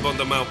 Berbatov,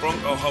 Chimbonda,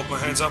 Malbronk, I'll hold my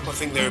hands up. I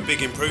think they're a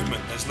big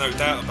improvement. There's no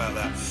doubt about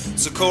that.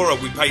 Zakora,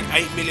 we paid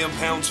 £8 million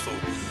for.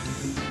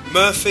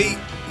 Murphy,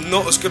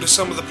 not as good as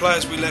some of the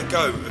players we let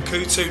go.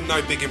 Akutu,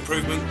 no big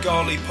improvement.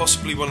 Gali,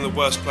 possibly one of the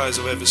worst players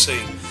I've ever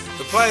seen.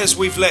 The players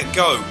we've let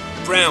go,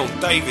 Brown,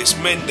 Davis,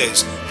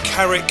 Mendes,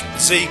 Carrick,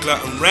 Ziegler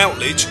and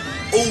Routledge,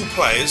 all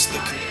players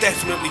that can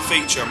definitely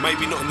feature,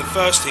 maybe not in the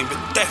first team,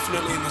 but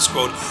definitely in the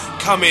squad,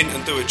 come in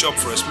and do a job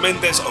for us.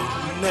 Mendes,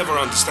 I'll never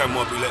understand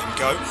why we let him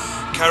go.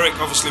 Carrick,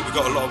 obviously we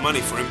got a lot of money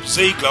for him.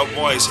 Ziegler,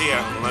 why is he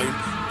out on loan?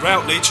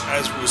 Routledge,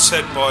 as was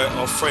said by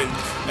our friend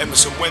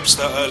Emerson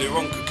Webster earlier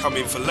on, could come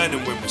in for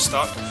Lennon when we're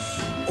stuck.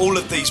 All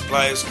of these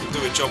players can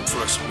do a job for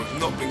us and we've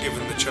not been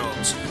given the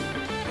chance.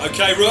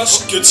 Okay,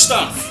 Ross, good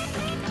stuff.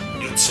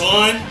 Your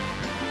time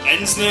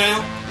ends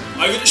now.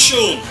 Over to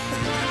Sean.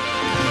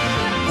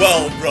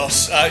 Well,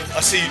 Ross, I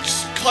see you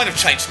just kind of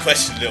changed the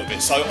question a little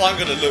bit, so I'm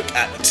going to look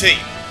at the team.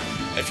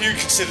 If you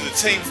consider the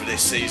team for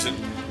this season,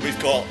 we've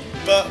got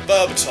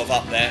Berbatov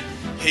up there.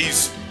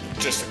 He's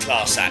just a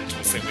class act.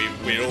 I think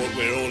we're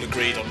all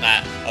agreed on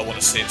that. I want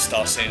to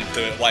start seeing him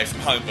do it away from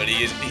home, but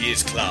he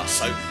is class,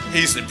 so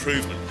he's an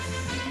improvement.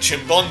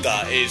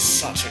 Chimbonda is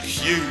such a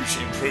huge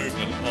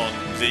improvement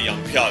on the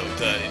young Pio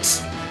that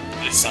it's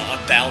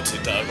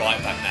undoubted that right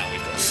back now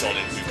we've got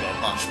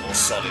a much more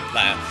solid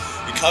player.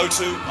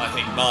 Ikotu, I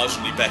think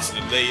marginally better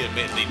than Lee,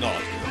 admittedly not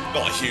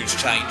a huge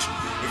change.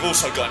 We've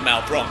also got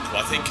Malbronk, who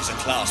I think is a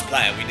class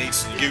player. We need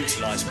to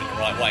utilise him in the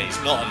right way. He's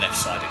not a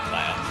left-sided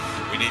player.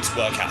 We need to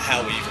work out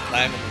how we either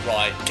play him on the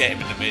right, get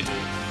him in the middle,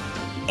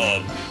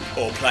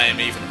 or play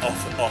him even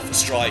off a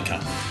striker.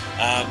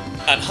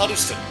 And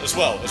Huddleston as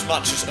well. As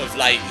much as of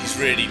late he's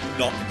really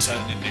not been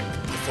turning in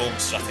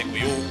performances I think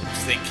we all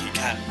think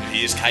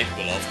he is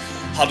capable of.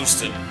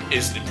 Huddleston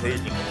is an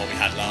improvement on what we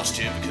had last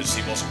year because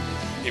he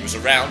was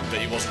around but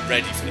he wasn't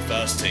ready for the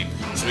first team.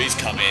 So he's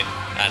come in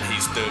and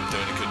he's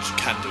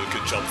can do a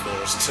good job for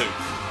us too.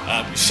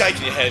 You're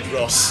shaking your head,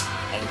 Ross.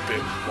 I'm a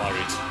bit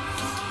worried.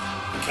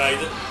 Okay,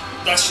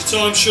 that's your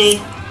time, Sean.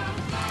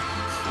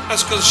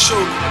 That's because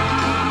Sean.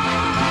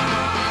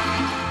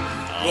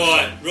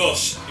 Right,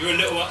 Ross, you're a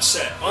little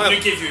upset. I'm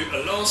going to give you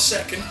a last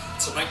second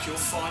to make your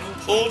final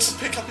point. Or to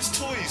pick up his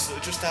toys that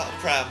are just out of the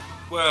pram.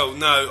 Well,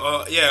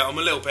 no, I'm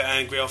a little bit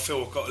angry. I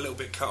feel I got a little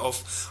bit cut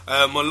off.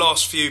 My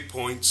last few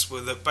points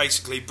were that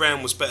basically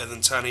Brown was better than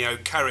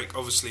Tanio. Carrick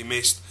obviously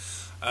missed,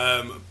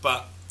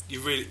 but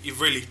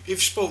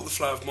you've spoilt the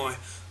flow of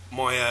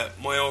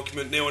my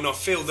argument, Neil. And I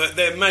feel that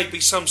there may be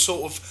some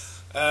sort of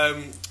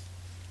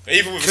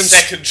even with a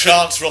second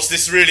chance, Ross,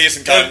 this really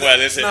isn't going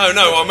well, is it?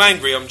 No, I'm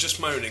angry. I'm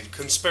just moaning.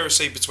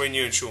 Conspiracy between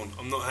you and Sean.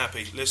 I'm not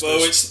happy. Listeners.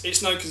 Well,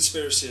 it's no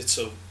conspiracy at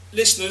all.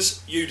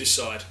 Listeners, you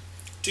decide.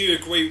 Do you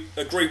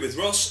agree with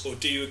Ross or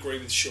do you agree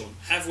with Sean?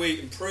 Have we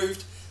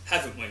improved?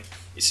 Haven't we?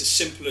 It's as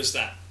simple as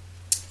that.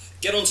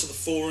 Get onto the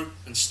forum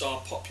and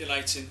start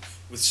populating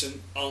with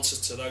some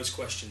answers to those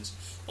questions.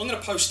 I'm going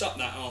to post up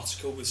that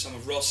article with some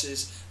of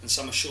Ross's and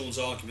some of Sean's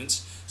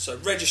arguments. So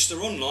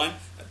register online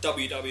at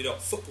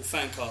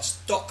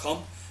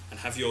www.footballfancast.com and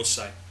have your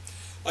say.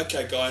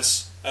 Okay,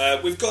 guys,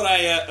 we've got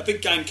a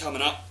big game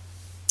coming up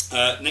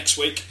next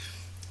week.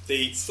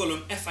 The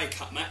Fulham FA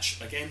Cup match,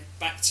 again,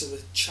 back to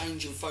the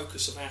change in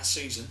focus of our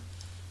season.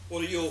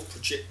 What are your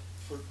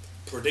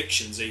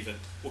predictions even?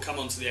 We'll come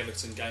on to the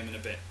Everton game in a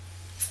bit.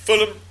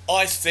 Fulham,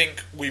 I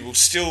think we will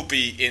still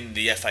be in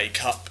the FA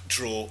Cup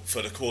draw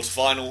for the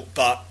quarter-final,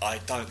 but I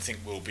don't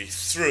think we'll be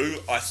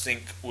through. I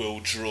think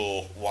we'll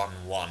draw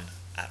 1-1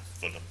 at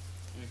Fulham.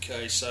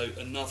 Okay, so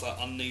another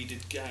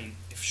unneeded game,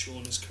 if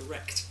Sean is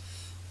correct.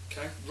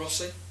 Okay,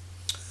 Rossi?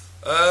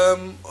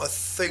 I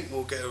think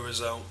we'll get a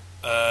result.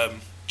 I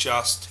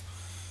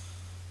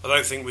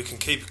don't think we can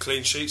keep a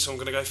clean sheet, so I'm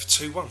going to go for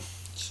 2-1.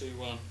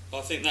 2-1.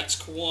 I think that's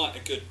quite a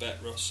good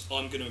bet, Ross.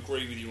 I'm going to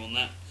agree with you on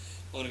that.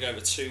 I'm going to go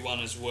with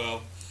 2-1 as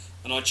well.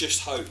 And I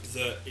just hope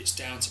that it's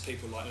down to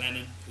people like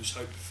Lennon, who's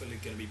hopefully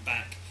going to be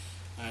back,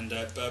 and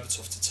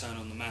Berbatov to turn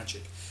on the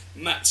magic.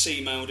 Matt's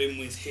emailed in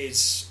with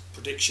his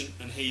prediction,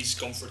 and he's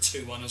gone for a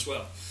 2-1 as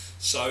well.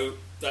 So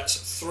that's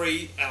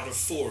 3 out of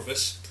 4 of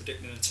us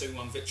predicting a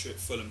 2-1 victory at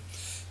Fulham.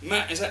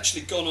 Matt has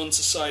actually gone on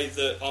to say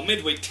that our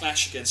midweek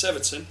clash against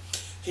Everton,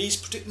 he's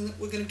predicting that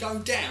we're going to go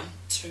down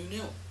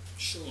 2-0.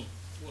 Sean,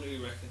 what do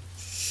you reckon?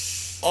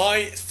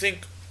 I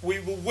think we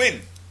will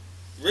win.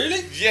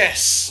 Really?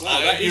 Yes.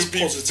 Wow, that is you'd be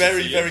positive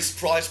very, for you. very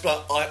surprised,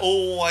 but I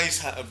always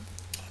have...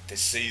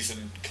 This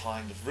season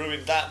kind of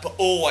ruined that, but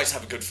always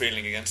have a good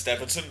feeling against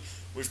Everton.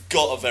 We've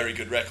got a very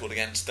good record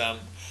against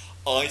them.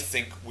 I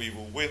think we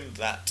will win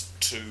that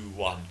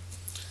 2-1.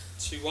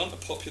 2-1, a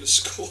popular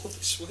score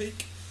this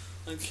week.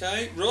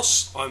 Okay,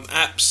 Ross? I'm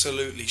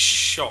absolutely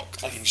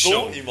shocked. I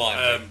thought you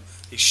might be.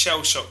 He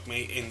shell-shocked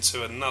me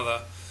into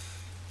another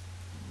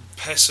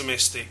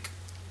pessimistic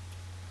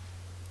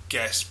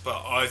guess,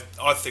 but I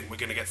think we're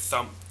going to get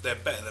thumped. They're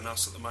better than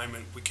us at the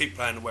moment. We keep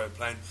playing the way we're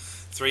playing.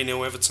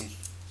 3-0 Everton.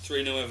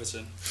 3-0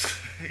 Everton.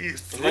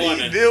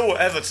 3-0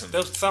 Everton.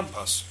 They'll thump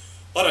us.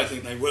 I don't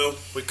think they will.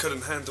 We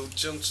couldn't handle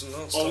Johnson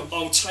last time.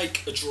 I'll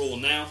take a draw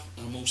now,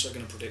 and I'm also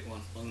going to predict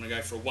one. I'm going to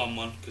go for a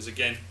 1-1, because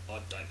again, I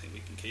don't think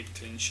we can keep a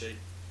clean sheet.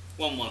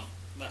 1-1,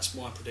 that's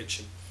my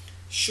prediction.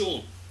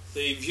 Sean,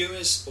 the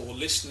viewers or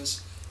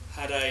listeners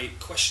had a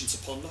question to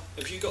ponder.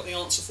 Have you got the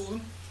answer for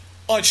them?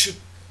 I should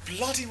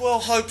bloody well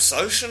hope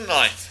so, shouldn't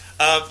I?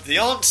 The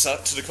answer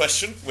to the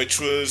question, which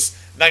was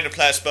name a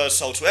player Spurs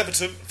sold to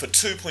Everton for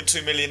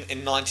 $2.2 million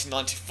in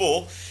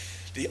 1994,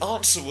 the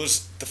answer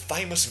was the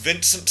famous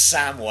Vincent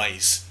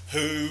Samways,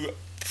 who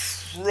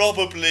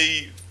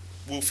probably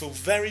will feel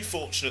very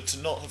fortunate to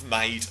not have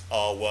made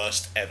our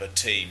worst ever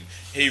team.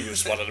 He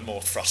was one of the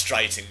more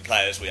frustrating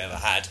players we ever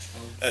had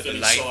at the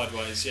lane.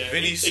 Sideways, yeah.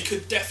 He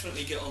could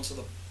definitely get onto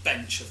the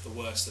bench of the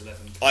worst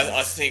 11.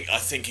 I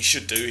think he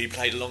should do. He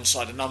played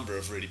alongside a number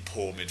of really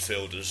poor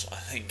midfielders, I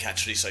think,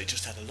 actually, so he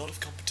just had a lot of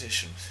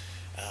competition.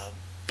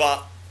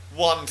 But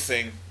one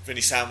thing Vinny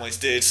Samways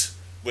did,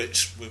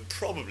 which we're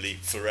probably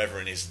forever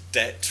in his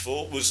debt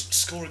for, was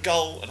score a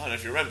goal, and I don't know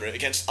if you remember it,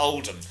 against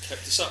Oldham.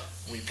 Kept us up.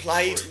 We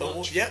played,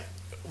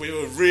 we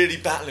were really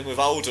battling with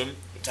Oldham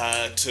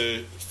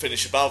to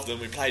finish above them.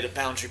 We played at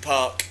Boundary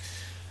Park.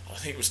 I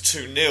think it was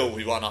 2-0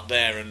 we won up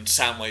there, and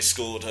Samway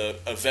scored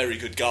a very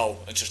good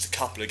goal in just a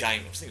couple of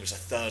games. I think it was a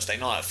Thursday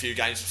night, a few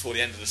games before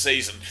the end of the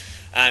season.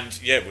 And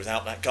yeah,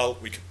 without that goal,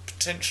 we could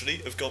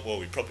potentially have gone, well,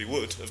 we probably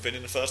would have been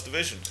in the First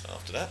Division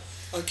after that.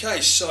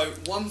 Okay, so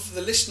one for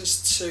the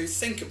listeners to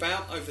think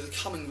about over the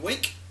coming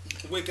week.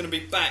 We're going to be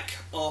back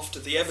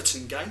after the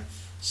Everton game,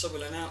 so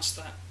we'll announce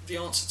the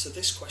answer to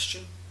this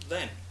question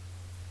then.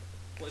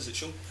 What is it,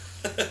 Sean?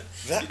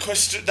 That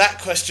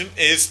question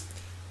is,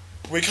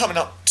 we're coming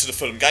up to the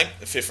Fulham game,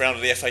 the 5th round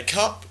of the FA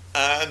Cup,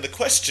 and the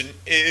question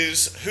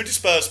is, who did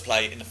Spurs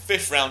play in the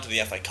 5th round of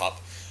the FA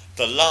Cup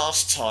the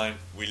last time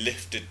we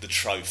lifted the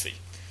trophy?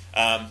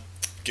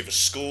 Give us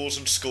scores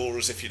and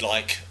scorers if you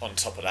like on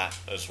top of that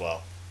as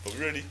well. But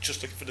we're really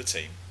just looking for the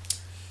team.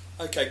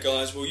 Okay,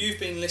 guys, well, you've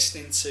been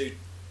listening to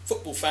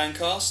Football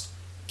Fancast.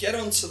 Get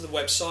onto the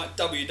website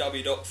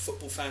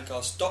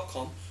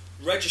www.footballfancast.com,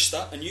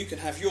 register, and you can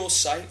have your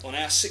say on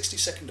our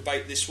 60-second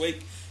debate this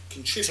week.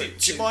 Contribute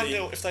do you mind,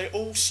 Neil, if they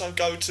also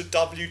go to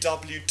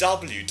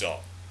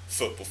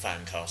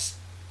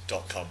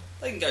www.footballfancast.com?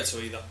 They can go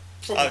to either.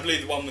 Probably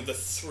the one with the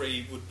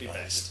 3 would be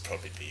best. Would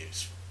probably be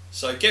useful.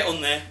 So get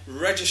on there,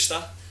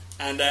 register,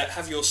 and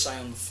have your say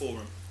on the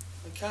forum.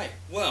 Okay,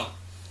 well,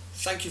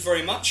 thank you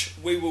very much.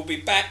 We will be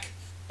back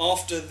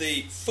after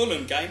the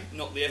Fulham game,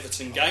 not the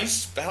Everton game.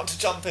 About to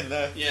jump in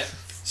there. Yeah,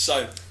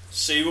 so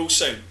see you all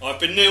soon. I've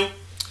been Neil.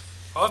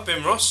 I've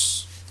been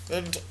Ross.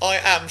 And I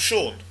am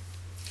Sean.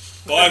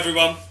 Bye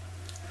everyone.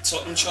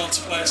 Tottenham chance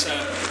to play us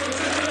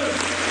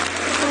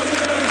out.